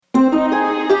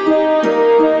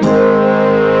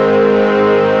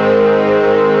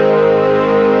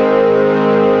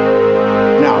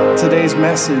Today's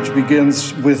message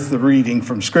begins with the reading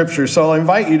from Scripture. So I'll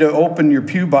invite you to open your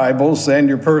pew Bibles and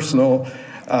your personal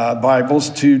Bibles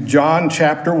to John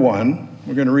chapter 1.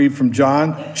 We're going to read from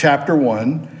John chapter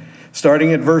 1,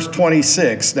 starting at verse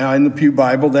 26. Now in the pew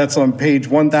Bible, that's on page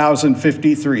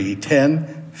 1053,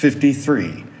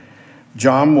 1053.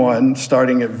 John 1,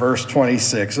 starting at verse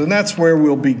 26. And that's where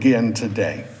we'll begin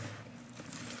today.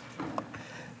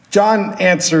 John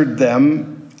answered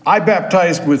them, I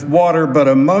baptize with water, but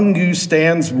among you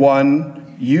stands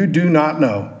one you do not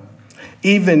know,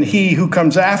 even he who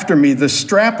comes after me, the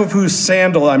strap of whose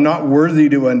sandal I'm not worthy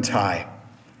to untie.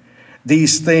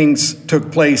 These things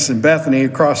took place in Bethany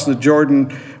across the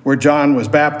Jordan where John was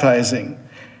baptizing.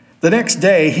 The next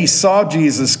day he saw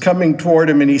Jesus coming toward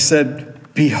him, and he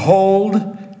said,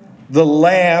 Behold, the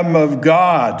Lamb of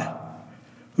God,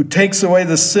 who takes away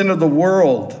the sin of the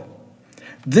world.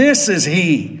 This is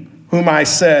he whom I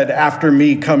said, after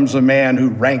me comes a man who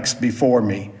ranks before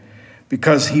me,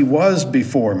 because he was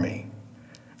before me.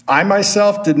 I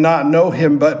myself did not know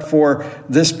him, but for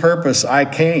this purpose I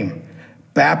came,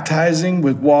 baptizing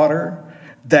with water,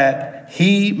 that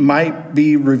he might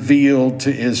be revealed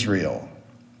to Israel.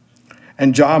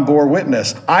 And John bore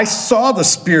witness. I saw the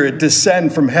Spirit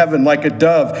descend from heaven like a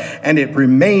dove, and it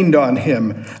remained on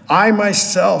him. I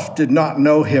myself did not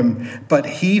know him, but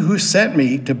he who sent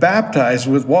me to baptize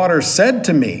with water said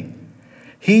to me,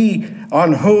 He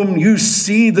on whom you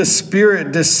see the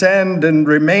Spirit descend and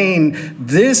remain,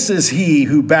 this is he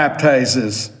who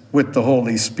baptizes with the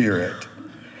Holy Spirit.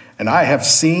 And I have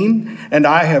seen and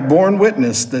I have borne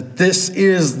witness that this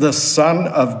is the Son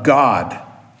of God.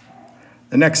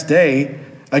 The next day,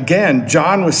 again,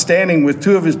 John was standing with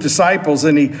two of his disciples,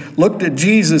 and he looked at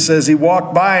Jesus as he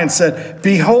walked by and said,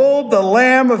 Behold the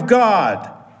Lamb of God.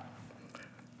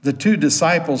 The two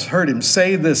disciples heard him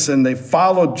say this, and they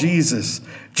followed Jesus.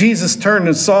 Jesus turned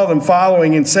and saw them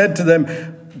following and said to them,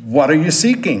 What are you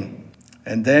seeking?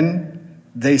 And then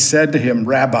they said to him,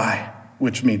 Rabbi,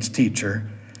 which means teacher,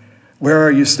 where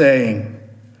are you staying?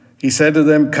 He said to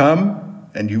them, Come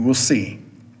and you will see.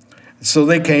 So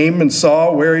they came and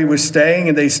saw where he was staying,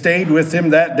 and they stayed with him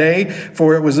that day,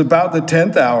 for it was about the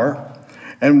 10th hour.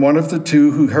 And one of the two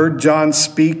who heard John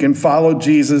speak and followed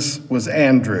Jesus was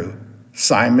Andrew,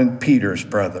 Simon Peter's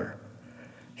brother.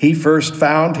 He first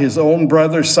found his own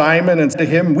brother Simon and said to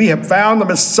him, We have found the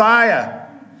Messiah,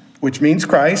 which means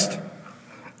Christ.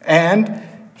 And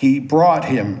he brought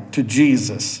him to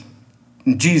Jesus.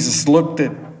 And Jesus looked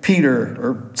at Peter,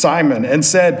 or Simon, and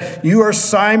said, You are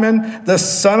Simon, the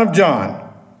son of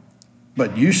John,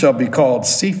 but you shall be called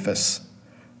Cephas,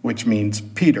 which means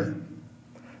Peter.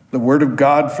 The word of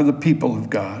God for the people of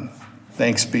God.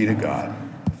 Thanks be to God.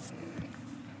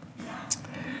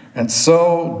 And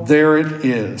so there it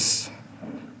is.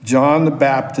 John the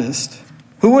Baptist,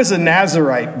 who was a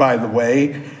Nazarite, by the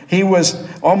way. He was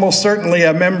almost certainly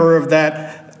a member of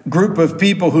that group of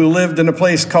people who lived in a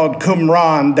place called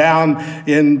Qumran down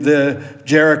in the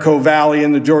Jericho Valley,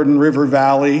 in the Jordan River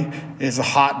Valley. It's a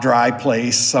hot, dry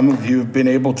place. Some of you have been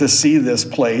able to see this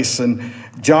place. And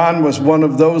John was one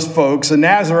of those folks. A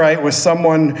Nazarite was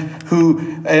someone who,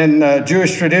 in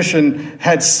Jewish tradition,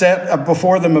 had set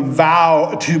before them a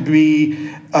vow to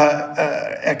be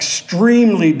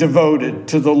extremely devoted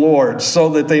to the Lord, so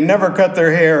that they never cut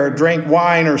their hair or drank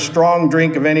wine or strong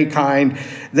drink of any kind.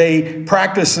 They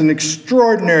practiced an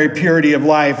extraordinary purity of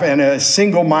life and a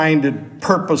single-minded,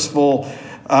 purposeful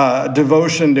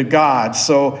devotion to God.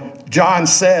 So John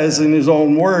says in his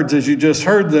own words, as you just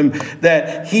heard them,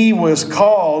 that he was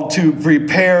called to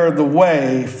prepare the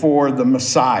way for the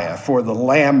Messiah, for the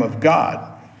Lamb of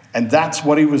God. And that's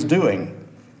what he was doing.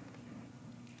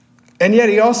 And yet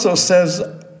he also says,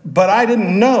 but I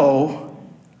didn't know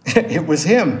it was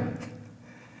him.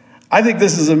 I think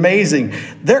this is amazing.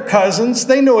 They're cousins.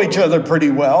 They know each other pretty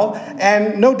well.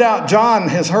 And no doubt John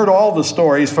has heard all the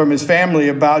stories from his family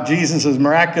about Jesus'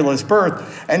 miraculous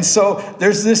birth. And so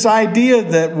there's this idea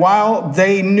that while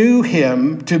they knew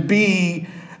him to be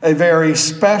a very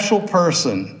special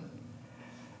person,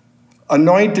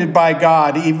 anointed by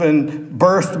God, even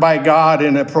birthed by God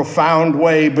in a profound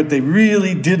way, but they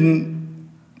really didn't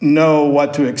know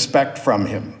what to expect from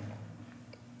him.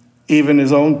 Even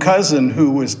his own cousin,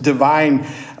 who was divinely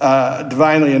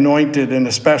anointed in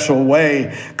a special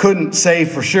way, couldn't say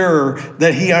for sure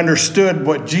that he understood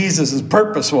what Jesus'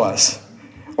 purpose was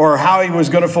or how he was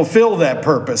going to fulfill that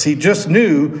purpose. He just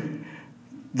knew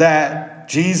that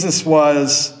Jesus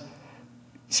was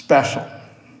special.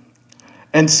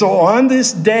 And so on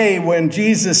this day when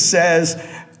Jesus says,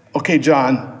 okay,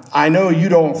 John, I know you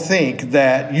don't think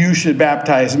that you should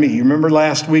baptize me. You remember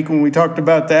last week when we talked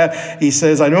about that? He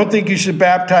says, I don't think you should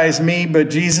baptize me, but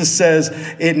Jesus says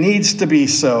it needs to be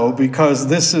so because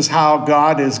this is how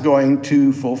God is going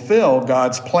to fulfill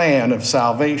God's plan of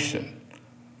salvation.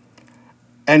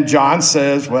 And John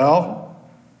says, well,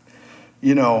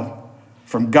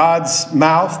 from God's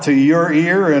mouth to your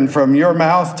ear and from your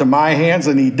mouth to my hands,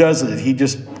 and he does it. He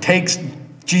just takes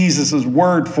Jesus'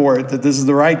 word for it, that this is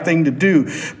the right thing to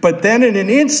do. But then in an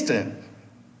instant,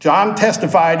 John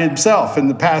testified himself in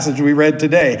the passage we read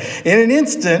today. In an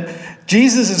instant,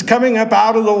 Jesus is coming up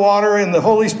out of the water and the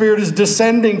Holy Spirit is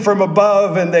descending from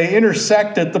above, and they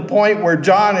intersect at the point where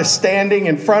John is standing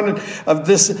in front of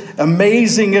this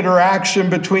amazing interaction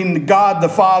between God the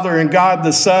Father and God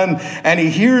the Son, and he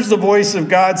hears the voice of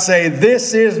God say,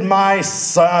 "This is my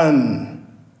Son,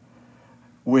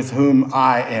 with whom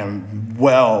I am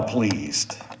well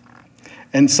pleased."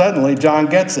 And suddenly John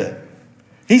gets it.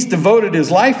 He's devoted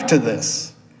his life to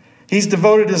this. He's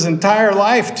devoted his entire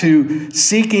life to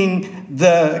seeking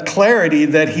the clarity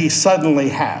that he suddenly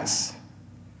has.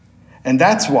 And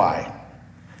that's why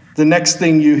the next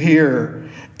thing you hear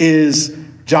is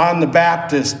John the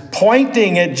Baptist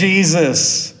pointing at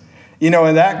Jesus. In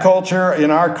that culture,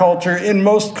 in our culture, in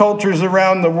most cultures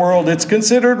around the world, it's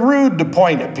considered rude to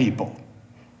point at people.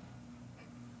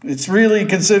 It's really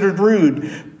considered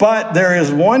rude. But there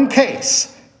is one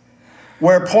case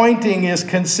where pointing is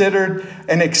considered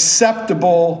an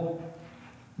acceptable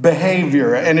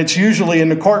behavior, and it's usually in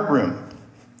the courtroom.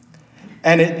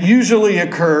 And it usually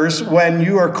occurs when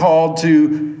you are called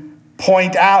to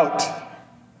point out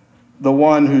the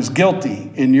one who's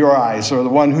guilty in your eyes, or the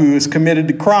one who has committed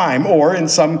the crime, or in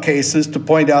some cases to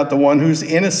point out the one who's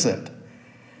innocent.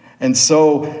 And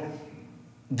so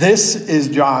this is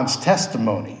John's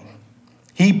testimony.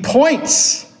 He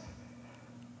points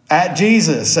at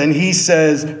Jesus and he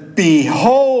says,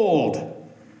 "Behold,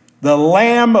 the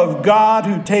Lamb of God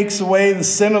who takes away the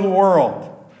sin of the world."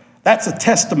 That's a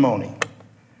testimony.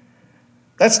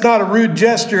 That's not a rude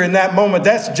gesture in that moment.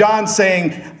 That's John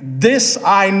saying, this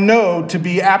I know to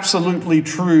be absolutely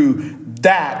true.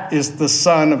 That is the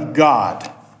Son of God,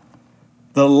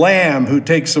 the Lamb who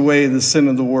takes away the sin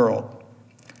of the world.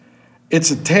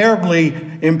 It's a terribly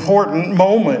important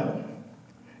moment.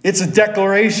 It's a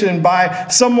declaration by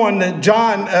someone that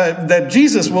that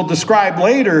Jesus will describe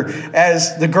later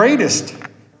as the greatest.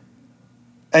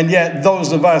 And yet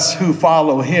those of us who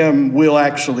follow him will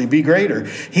actually be greater.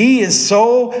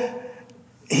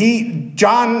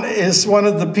 John is one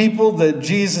of the people that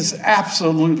Jesus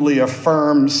absolutely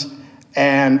affirms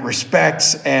and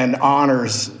respects and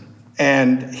honors.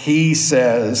 And he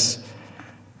says,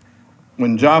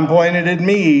 when John pointed at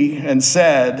me and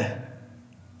said,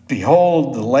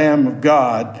 "Behold, the Lamb of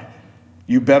God,"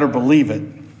 you better believe it.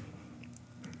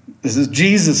 This is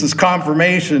Jesus'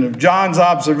 confirmation of John's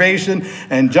observation,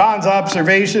 and John's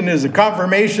observation is a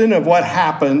confirmation of what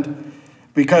happened,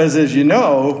 because as you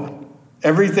know,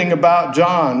 everything about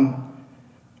John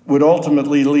would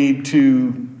ultimately lead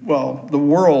to, the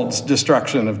world's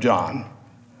destruction of John,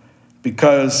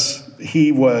 because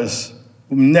he was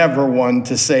never one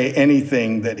to say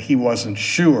anything that he wasn't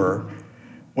sure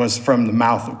was from the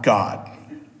mouth of God.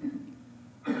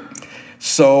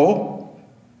 So,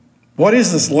 what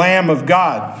is this Lamb of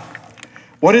God?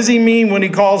 What does he mean when he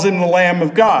calls him the Lamb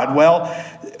of God? Well,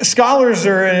 scholars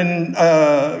none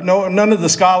of the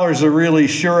scholars are really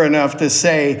sure enough to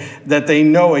say that they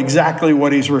know exactly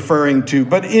what he's referring to.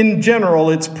 But in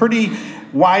general, it's pretty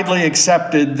widely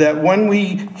accepted that when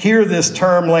we hear this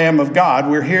term Lamb of God,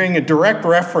 we're hearing a direct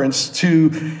reference to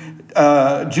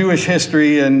Jewish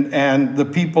history and the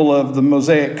people of the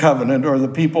Mosaic covenant, or the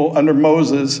people under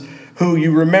Moses, who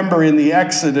you remember in the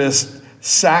Exodus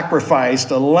sacrificed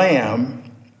a lamb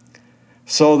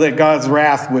so that God's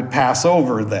wrath would pass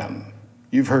over them.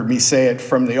 You've heard me say it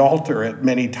from the altar at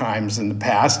many times in the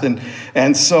past.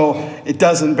 And so it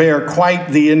doesn't bear quite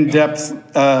the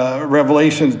in-depth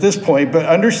revelation at this point, but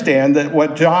understand that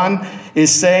what John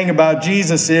is saying about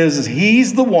Jesus is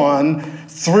he's the one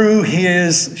through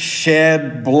his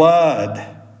shed blood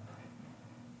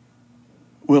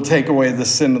will take away the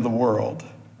sin of the world.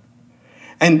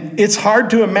 And it's hard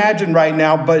to imagine right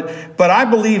now, but I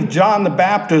believe John the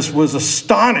Baptist was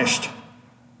astonished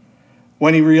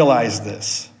when he realized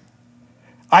this.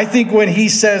 I think when he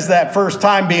says that first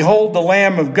time, "Behold the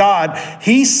Lamb of God,"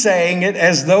 he's saying it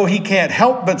as though he can't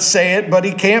help but say it, but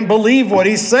he can't believe what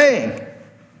he's saying.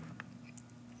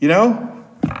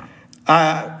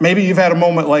 Maybe you've had a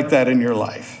moment like that in your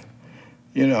life.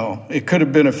 It could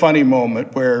have been a funny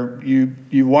moment where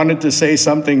you wanted to say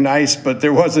something nice, but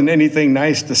there wasn't anything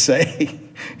nice to say.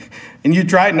 And you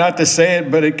tried not to say it,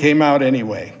 but it came out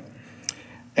anyway.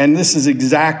 And this is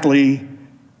exactly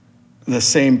the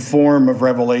same form of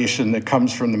revelation that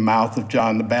comes from the mouth of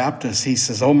John the Baptist. He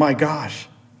says, oh my gosh,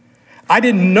 I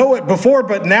didn't know it before,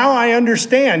 but now I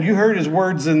understand. You heard his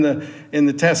words in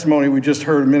the testimony we just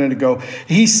heard a minute ago.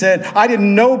 He said, I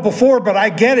didn't know before, but I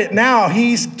get it now.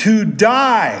 He's to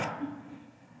die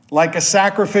like a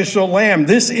sacrificial lamb.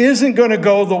 This isn't going to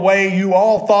go the way you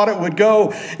all thought it would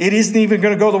go. It isn't even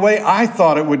going to go the way I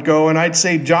thought it would go. And I'd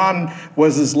say John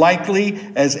was as likely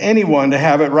as anyone to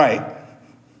have it right.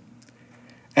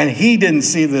 And he didn't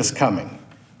see this coming.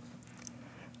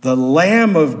 The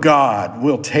Lamb of God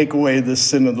will take away the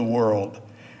sin of the world.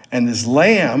 And this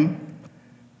lamb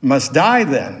must die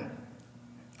then.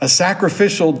 A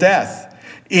sacrificial death.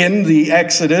 In the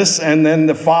Exodus and then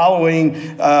the following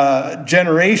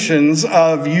generations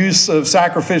of use of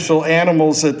sacrificial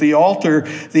animals at the altar,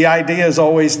 the idea is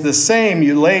always the same.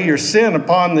 You lay your sin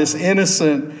upon this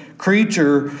innocent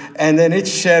creature, and then its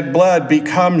shed blood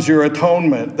becomes your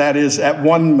atonement. That is at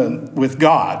one with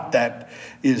God. That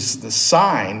is the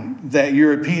sign that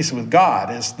you're at peace with God,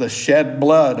 is the shed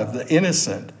blood of the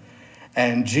innocent.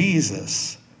 And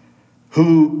Jesus,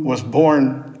 who was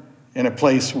born in a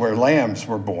place where lambs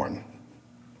were born,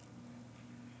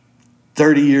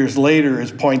 30 years later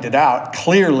is pointed out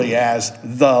clearly as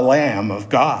the Lamb of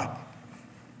God.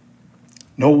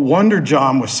 No wonder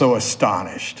John was so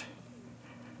astonished.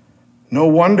 No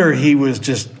wonder he was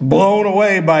just blown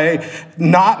away by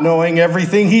not knowing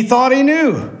everything he thought he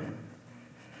knew.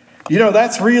 You know,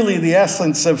 that's really the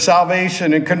essence of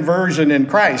salvation and conversion in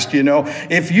Christ, you know.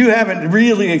 If you haven't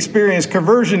really experienced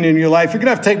conversion in your life, you're going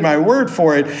to have to take my word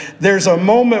for it. There's a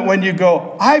moment when you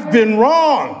go, I've been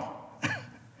wrong.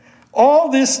 All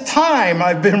this time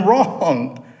I've been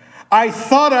wrong. I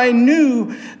thought I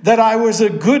knew that I was a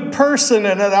good person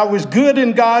and that I was good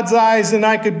in God's eyes and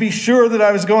I could be sure that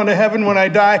I was going to heaven when I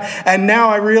die. And now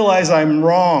I realize I'm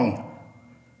wrong.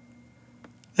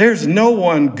 There's no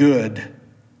one good.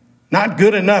 Not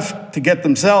good enough to get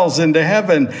themselves into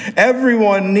heaven.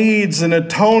 Everyone needs an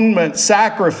atonement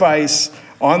sacrifice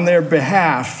on their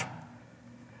behalf.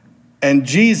 And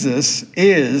Jesus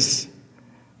is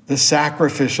the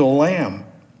sacrificial lamb.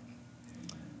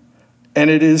 And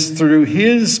it is through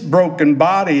his broken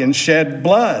body and shed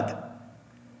blood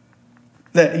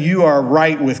that you are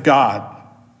right with God.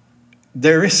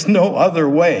 There is no other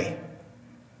way.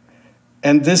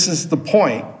 And this is the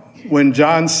point. When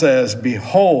John says,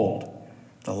 behold,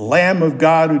 the Lamb of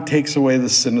God who takes away the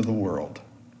sin of the world.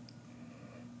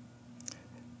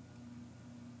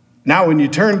 Now, when you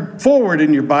turn forward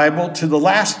in your Bible to the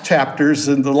last chapters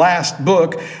in the last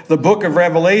book, the book of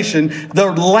Revelation,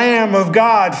 the Lamb of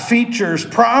God features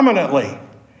prominently.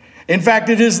 In fact,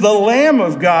 it is the Lamb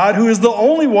of God who is the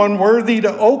only one worthy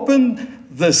to open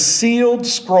the sealed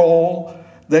scroll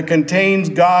that contains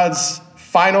God's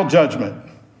final judgment.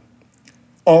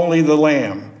 Only the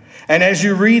Lamb. And as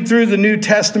you read through the New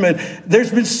Testament,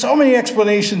 there's been so many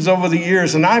explanations over the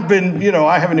years, and I've been,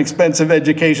 I have an expensive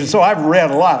education, so I've read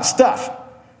a lot of stuff.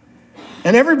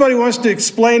 And everybody wants to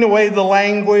explain away the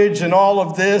language and all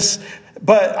of this,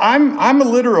 but I'm a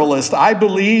literalist. I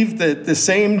believe that the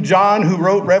same John who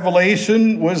wrote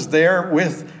Revelation was there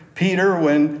with Peter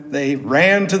when they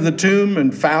ran to the tomb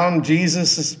and found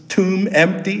Jesus' tomb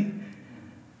empty.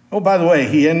 Oh, by the way,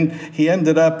 he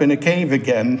ended up in a cave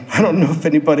again. I don't know if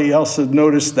anybody else has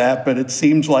noticed that, but it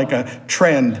seems like a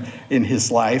trend in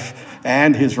his life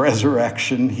and his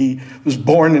resurrection. He was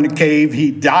born in a cave,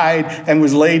 he died and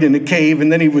was laid in a cave,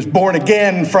 and then he was born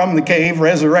again from the cave,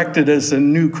 resurrected as a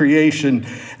new creation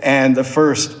and the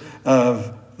first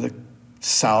of the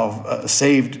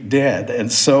saved dead. And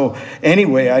so,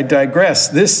 anyway, I digress.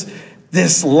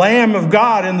 This Lamb of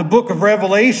God in the book of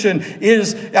Revelation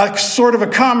is a sort of a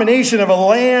combination of a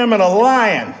lamb and a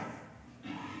lion.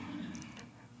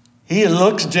 He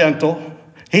looks gentle.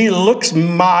 He looks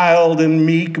mild and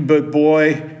meek, but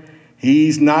boy,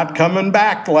 he's not coming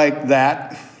back like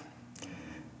that.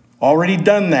 Already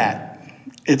done that.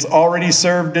 It's already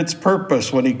served its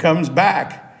purpose. When he comes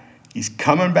back, he's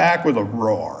coming back with a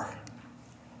roar.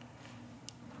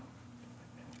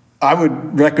 I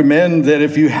would recommend that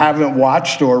if you haven't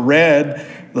watched or read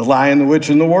The Lion, the Witch,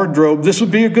 and the Wardrobe, this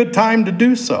would be a good time to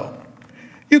do so.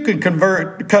 You can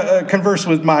converse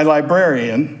with my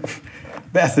librarian,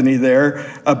 Bethany,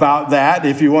 there about that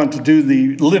if you want to do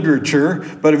the literature.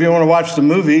 But if you want to watch the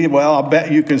movie, well, I'll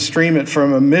bet you can stream it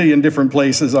from a million different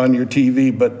places on your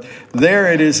TV. But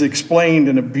there it is explained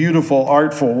in a beautiful,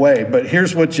 artful way. But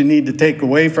here's what you need to take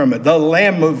away from it. The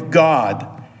Lamb of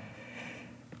God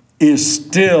is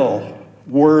still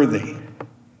worthy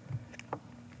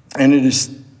And it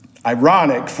is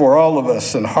ironic for all of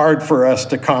us and hard for us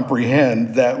to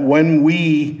comprehend that when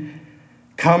we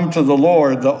come to the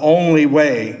Lord, the only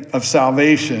way of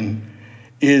salvation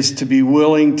is to be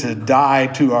willing to die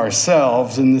to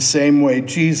ourselves in the same way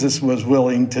Jesus was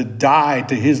willing to die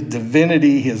to his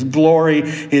divinity, his glory,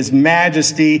 his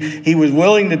majesty. He was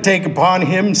willing to take upon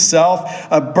himself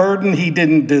a burden he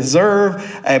didn't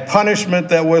deserve, a punishment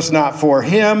that was not for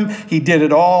him. He did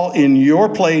it all in your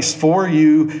place for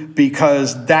you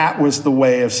because that was the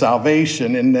way of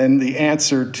salvation. And then the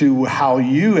answer to how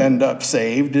you end up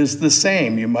saved is the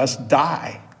same. You must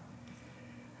die.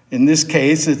 In this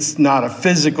case, it's not a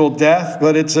physical death,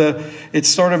 but it's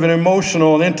sort of an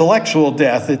emotional and intellectual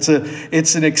death. It's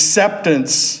an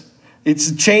acceptance.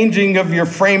 It's a changing of your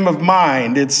frame of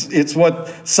mind. It's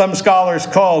what some scholars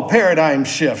call paradigm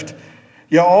shift.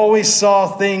 You always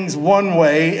saw things one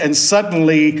way, and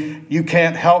suddenly you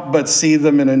can't help but see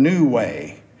them in a new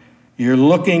way. You're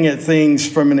looking at things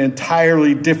from an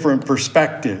entirely different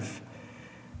perspective,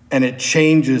 and it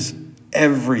changes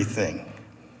everything.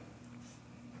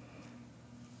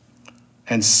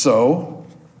 And so,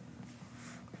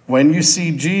 when you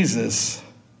see Jesus,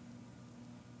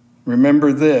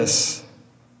 remember this: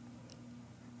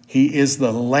 he is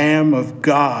the Lamb of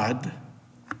God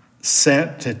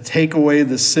sent to take away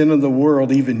the sin of the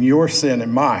world, even your sin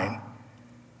and mine.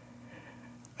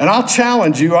 And I'll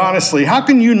challenge you honestly, how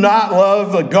can you not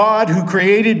love a God who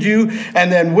created you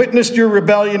and then witnessed your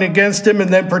rebellion against him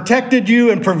and then protected you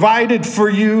and provided for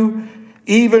you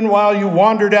even while you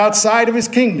wandered outside of his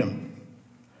kingdom?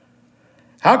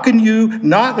 How can you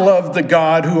not love the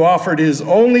God who offered his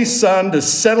only son to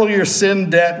settle your sin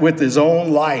debt with his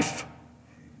own life?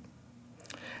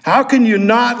 How can you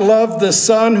not love the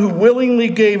Son who willingly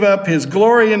gave up his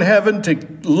glory in heaven to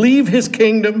leave his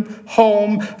kingdom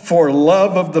home for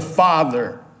love of the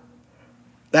Father?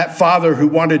 That Father who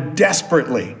wanted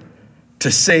desperately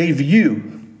to save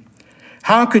you.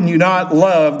 How can you not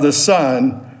love the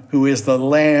Son who is the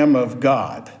Lamb of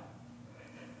God?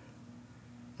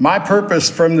 My purpose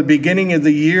from the beginning of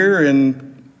the year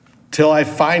until I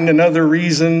find another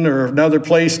reason or another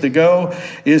place to go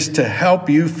is to help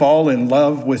you fall in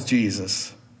love with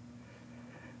Jesus.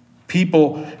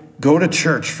 People go to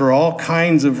church for all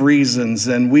kinds of reasons,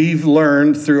 and we've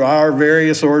learned through our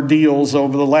various ordeals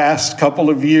over the last couple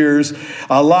of years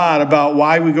a lot about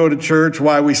why we go to church,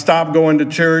 why we stop going to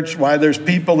church, why there's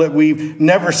people that we've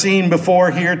never seen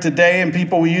before here today and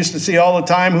people we used to see all the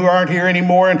time who aren't here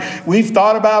anymore. And we've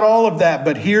thought about all of that,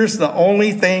 but here's the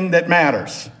only thing that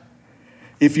matters.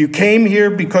 If you came here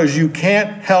because you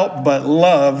can't help but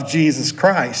love Jesus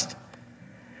Christ,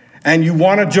 and you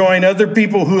want to join other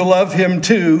people who love him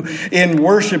too in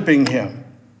worshiping him,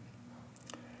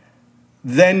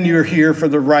 then you're here for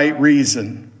the right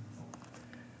reason.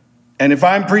 And if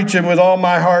I'm preaching with all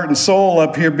my heart and soul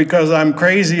up here because I'm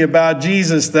crazy about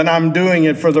Jesus, then I'm doing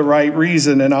it for the right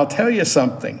reason. And I'll tell you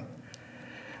something.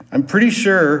 I'm pretty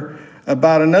sure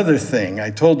about another thing.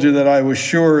 I told you that I was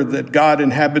sure that God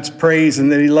inhabits praise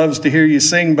and that he loves to hear you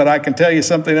sing, but I can tell you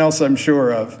something else I'm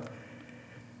sure of.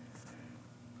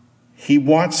 He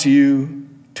wants you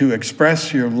to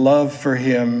express your love for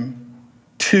him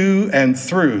to and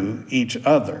through each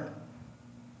other.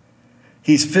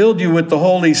 He's filled you with the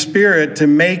Holy Spirit to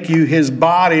make you his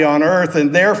body on earth,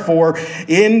 and therefore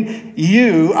in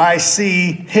you I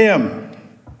see him.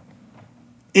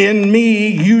 In me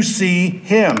you see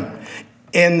him.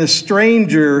 In the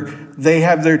stranger, they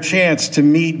have their chance to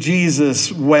meet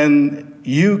Jesus when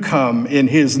you come in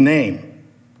his name.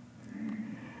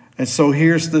 And so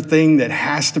here's the thing that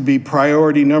has to be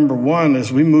priority number one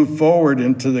as we move forward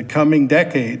into the coming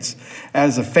decades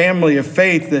as a family of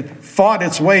faith that fought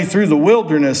its way through the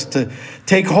wilderness to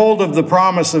take hold of the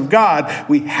promise of God.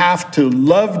 We have to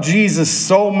love Jesus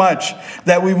so much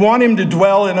that we want him to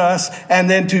dwell in us and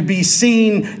then to be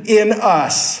seen in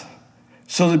us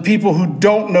so that people who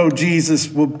don't know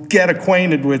Jesus will get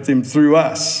acquainted with him through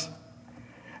us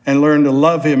and learn to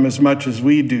love him as much as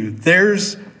we do.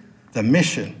 There's the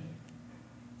mission.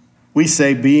 We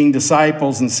say being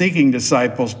disciples and seeking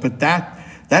disciples, but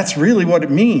that's really what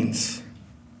it means.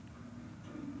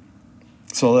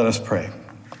 So let us pray.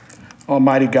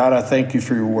 Almighty God, I thank you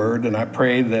for your word, and I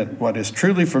pray that what is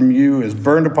truly from you is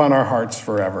burned upon our hearts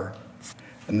forever,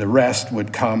 and the rest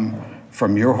would come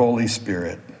from your Holy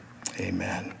Spirit.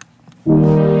 Amen.